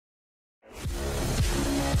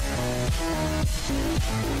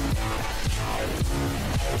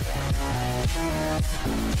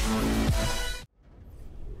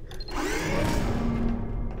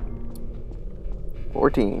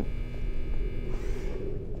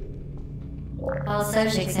All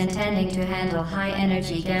subjects intending to handle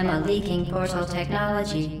high-energy gamma-leaking portal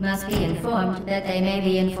technology must be informed that they may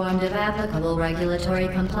be informed of applicable regulatory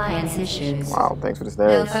compliance issues. Wow, thanks for the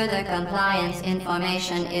No stairs. further compliance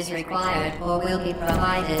information is required or will be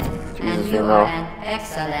provided, and you female. are an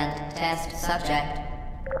excellent test subject.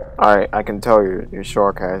 Alright, I can tell you're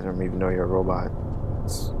sarcasm even though you're a robot.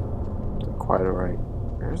 It's quite alright.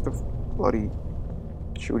 There's the bloody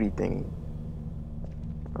shooty thingy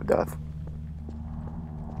of death.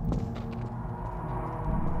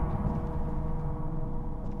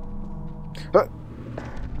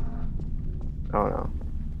 Oh no.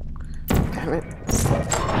 Damn it.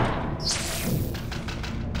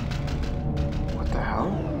 What the hell?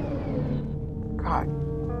 God.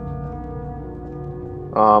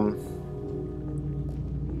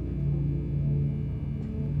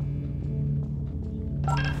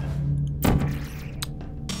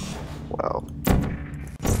 Well.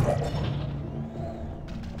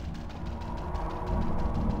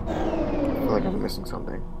 I feel like I'm missing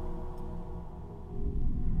something.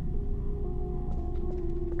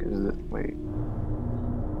 Wait.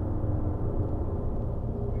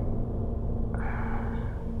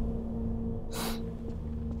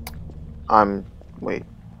 Wait.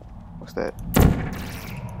 What's that?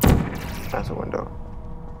 That's a window.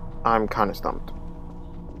 I'm kind of stumped.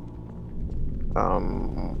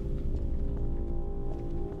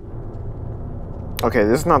 Okay,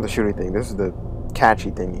 this is not the shooty thing. This is the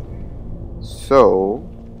catchy thingy. So,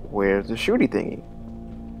 where's the shooty thingy?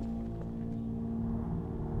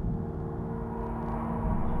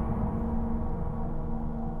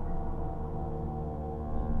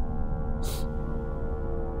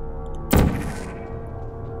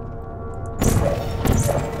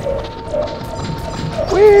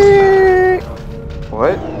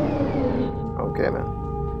 What? Okay, man.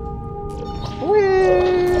 Whee!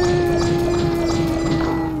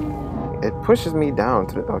 It pushes me down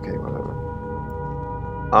to the... Okay, whatever.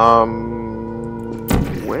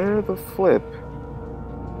 Where the flip?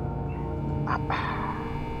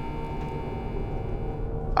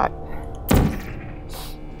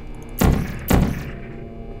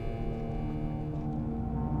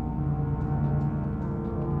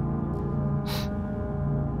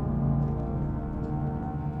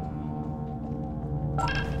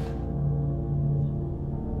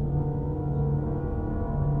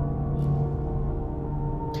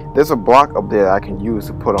 There's a block up there I can use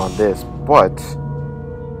to put on this, but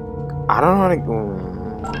I don't know how to.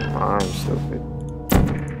 I'm stupid.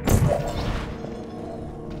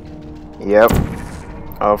 Yep,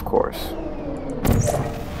 of course.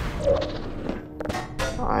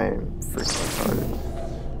 I'm freaking retarded.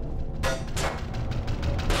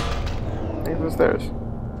 Maybe the stairs.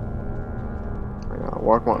 I gotta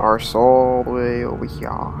walk my arse all the way over here.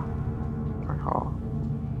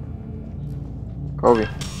 Kobe.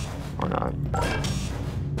 Or not.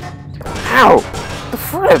 Ow! The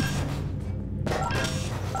flip!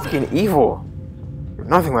 Fucking evil. You're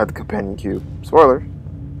nothing like the companion cube. Spoiler.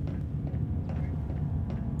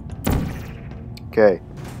 Okay.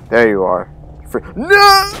 There you are.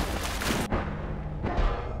 No!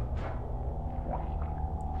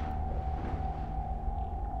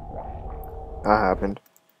 That happened.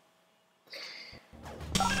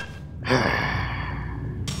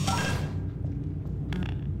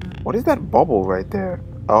 What is that bubble right there?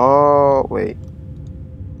 Oh, wait.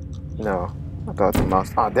 No. I thought it was a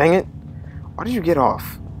mouse. Oh, dang it. Why did you get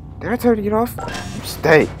off? Did I tell you to get off? You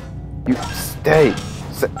stay. You stay.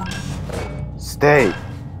 Stay.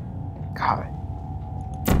 God.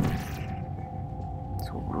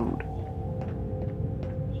 So rude.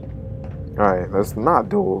 Alright, let's not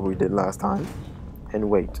do what we did last time. And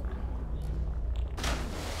wait.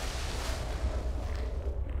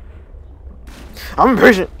 I'm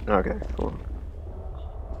impatient. Okay, cool.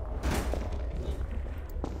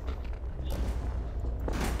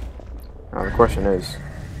 Now the question is...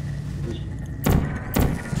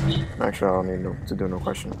 Actually, I don't need to do no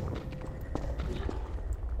question.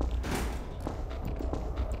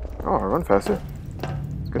 Oh, I run faster.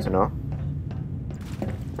 It's good to know.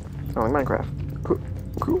 It's not like Minecraft.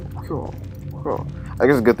 Cool. I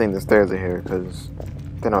guess it's a good thing the stairs are here, because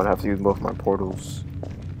then I would have to use both my portals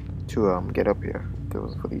to get up here if it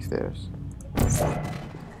was for these stairs.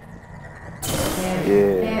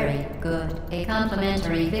 Very good. A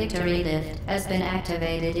complimentary victory lift has been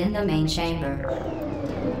activated in the main chamber.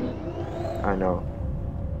 I know.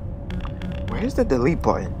 Where's the delete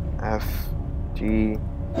button? F, G, E,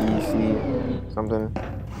 C, something?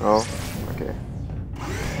 No? Okay.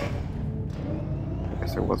 I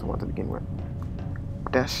guess there wasn't one to begin with.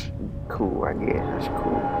 That's cool, I guess. That's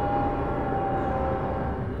cool.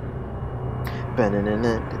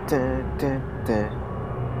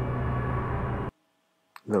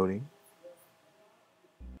 Loading.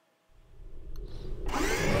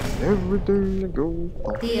 Everything goes.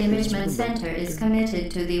 The Enrichment Center is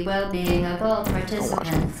committed to the well-being of all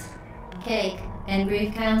participants. Cake and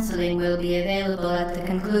brief counseling will be available at the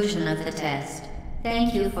conclusion of the test.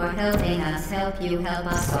 Thank you for helping us help you help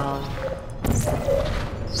us all.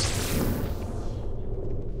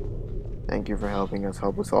 Thank you for helping us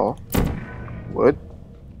help us all. What?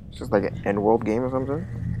 It's just like an end world game or something?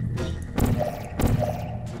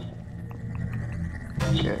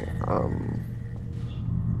 Okay,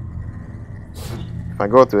 if I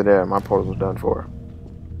go through there, my portal's done for.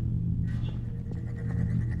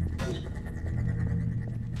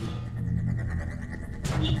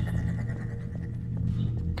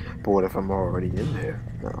 But what if I'm already in there?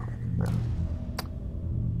 No, no.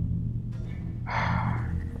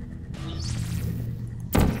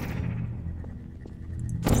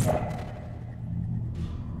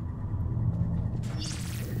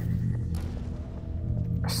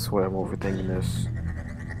 I swear I'm overthinking this.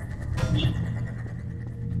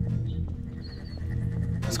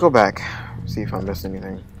 Let's go back, see if I missed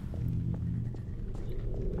anything.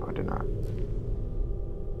 No, I did not.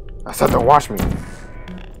 I said to watch me.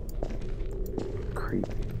 Creep.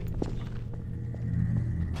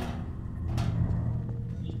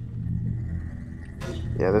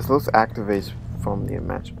 Yeah, this looks activates from the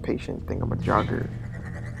emancipation thing. I'm a jogger.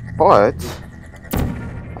 But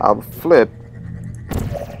I'll flip.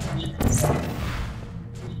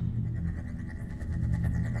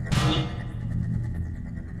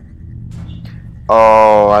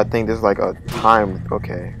 Oh, I think there's like a time.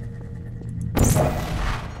 Okay. Let's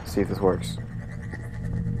see if this works.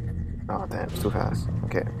 Oh, damn, it's too fast.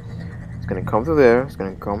 Okay. It's gonna come through there. It's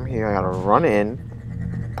gonna come here. I gotta run in,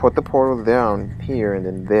 put the portal down here and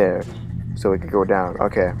then there so it can go down.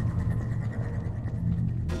 Okay.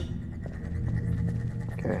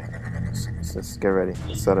 Okay. Let's get ready.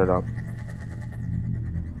 Let's set it up.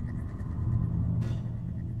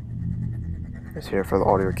 It's here for the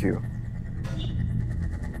audio cue.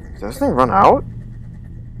 Does this thing run out?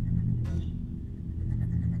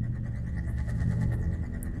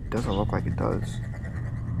 It doesn't look like it does.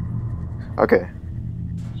 Okay.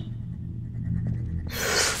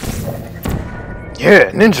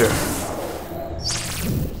 Yeah, ninja!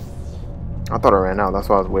 I thought I ran out, that's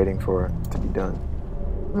why I was waiting for it to be done.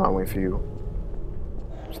 I'm not waiting for you.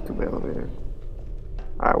 Stupid elevator.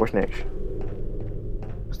 Alright, what's next?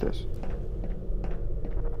 What's this?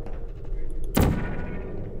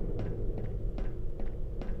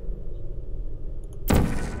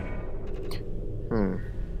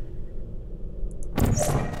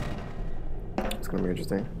 It's gonna be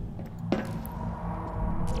interesting.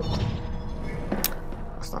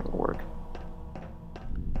 That's not gonna work.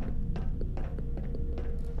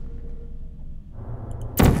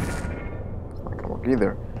 It's not gonna work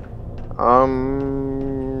either.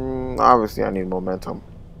 Obviously I need momentum,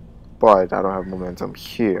 but I don't have momentum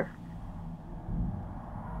here.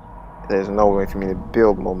 There's no way for me to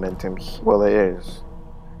build momentum. Well, there is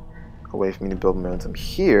a way for me to build momentum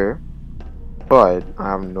here, but I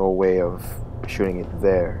have no way of shooting it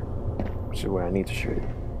there, which is where I need to shoot it.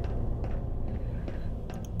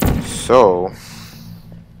 So,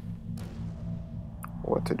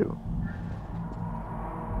 what to do?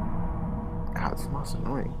 God, this mouse is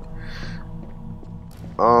annoying.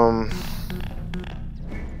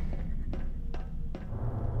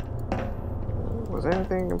 Was there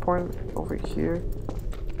anything important over here?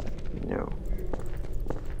 No.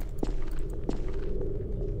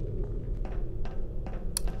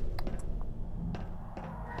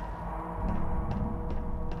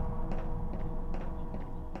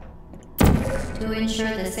 To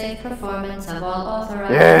ensure the safe performance of all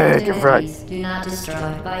authorized activities, do not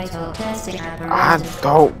destroy vital testing I apparatus.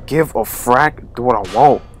 don't give a frack. Do what I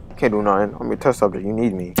want. Can't do nothing. I'm a test subject. You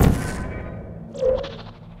need me.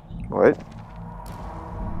 What?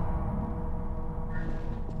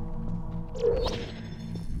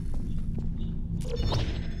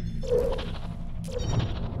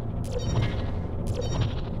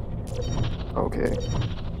 Okay.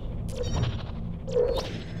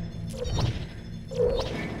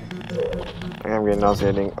 I'm getting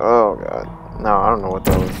nauseating. Oh god. No, I don't know what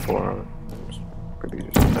that was for. I'm pretty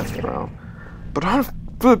just messing around. But how to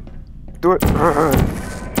flip? Do it.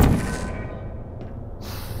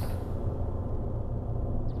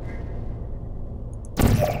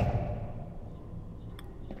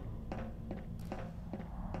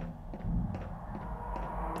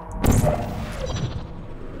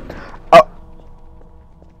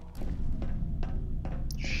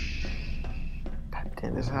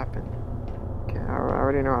 happened? Okay, I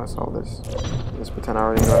already know how to solve this. Let's pretend I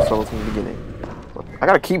already know how to solve it from the beginning. I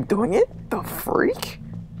gotta keep doing it? The freak?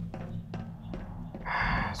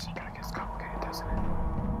 So you gotta get complicated, doesn't it?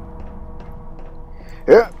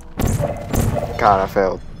 Yeah! God, I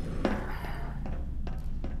failed.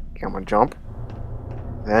 Okay, I'm gonna jump.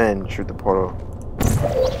 Then shoot the portal.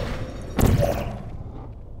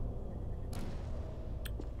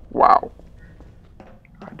 Wow.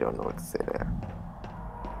 I don't know what to say there.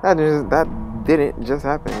 That didn't just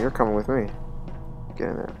happen. You're coming with me. Get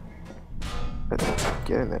in there.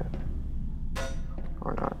 Get in there.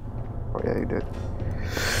 Or not. Oh yeah, you did.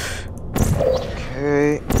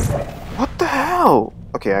 Okay. What the hell?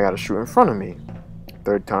 Okay, I gotta shoot in front of me.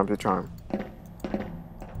 Third time's the charm.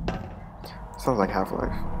 Sounds like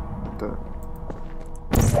Half-Life. What the?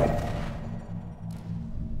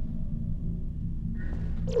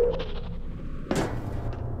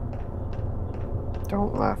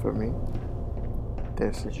 Don't laugh at me.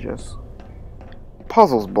 This is just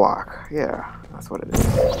puzzles block. Yeah, that's what it is.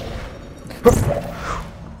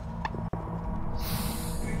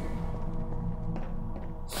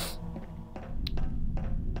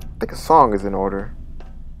 I think a song is in order.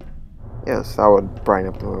 Yes, I would brighten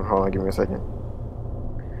up the mood. Hold on, give me a second.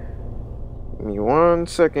 Give me 1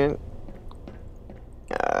 second.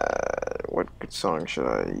 What good song should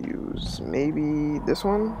I use? Maybe this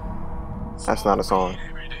one? That's not a song.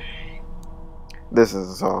 This is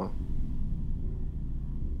a song.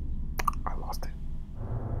 I lost it.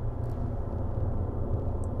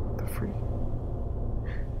 The freak.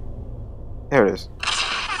 There it is.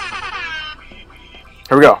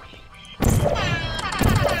 Here we go.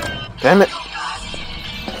 Damn it.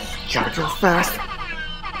 Gotta go fast.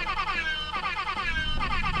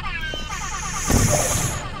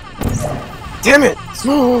 Damn it!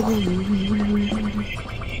 Smoke!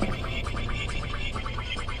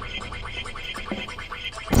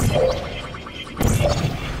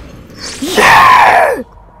 Yeah!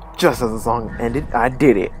 Just as the song ended, I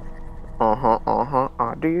did it.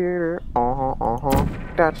 I did it.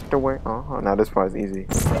 That's the way. Now this part is easy.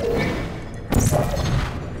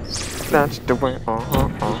 That's the way.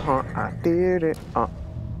 I did it.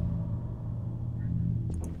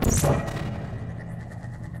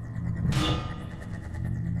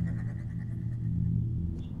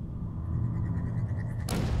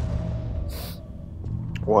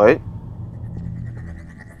 What?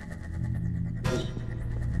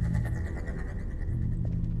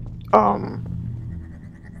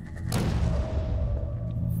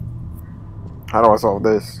 How do I solve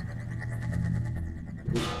this?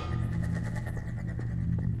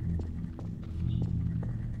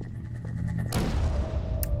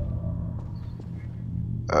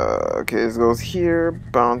 Okay, this goes here,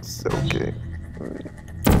 bounce, okay.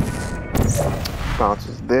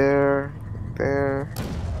 Bounces there,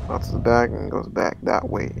 bounces back, and goes back that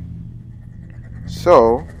way.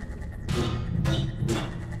 So,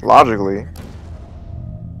 logically,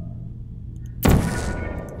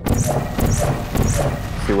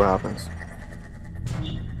 see what happens.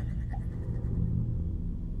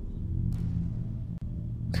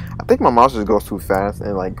 I think my mouse just goes too fast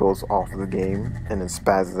and like goes off of the game and then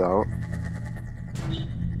spazzes out.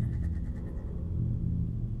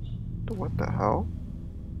 What the hell?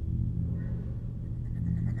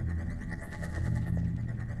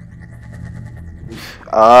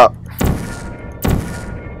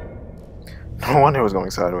 No wonder it was going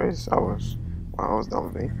sideways. Wow, I was done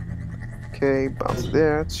with me. Okay, bounce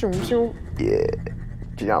there. Yeah.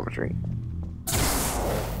 Geometry.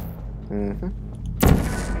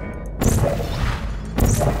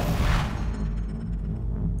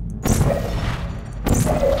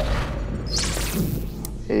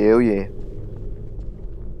 Hell yeah.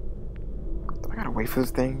 I gotta wait for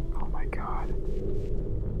this thing? Oh my god.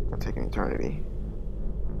 It'll take an eternity.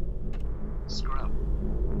 Scrub.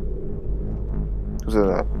 Who's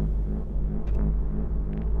that?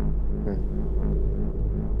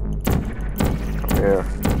 Here.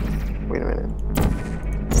 Wait a minute.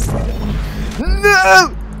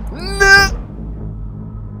 No! No!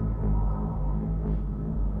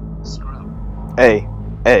 Scrub. Hey.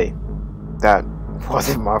 That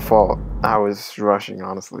wasn't my fault. I was rushing,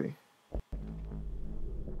 honestly.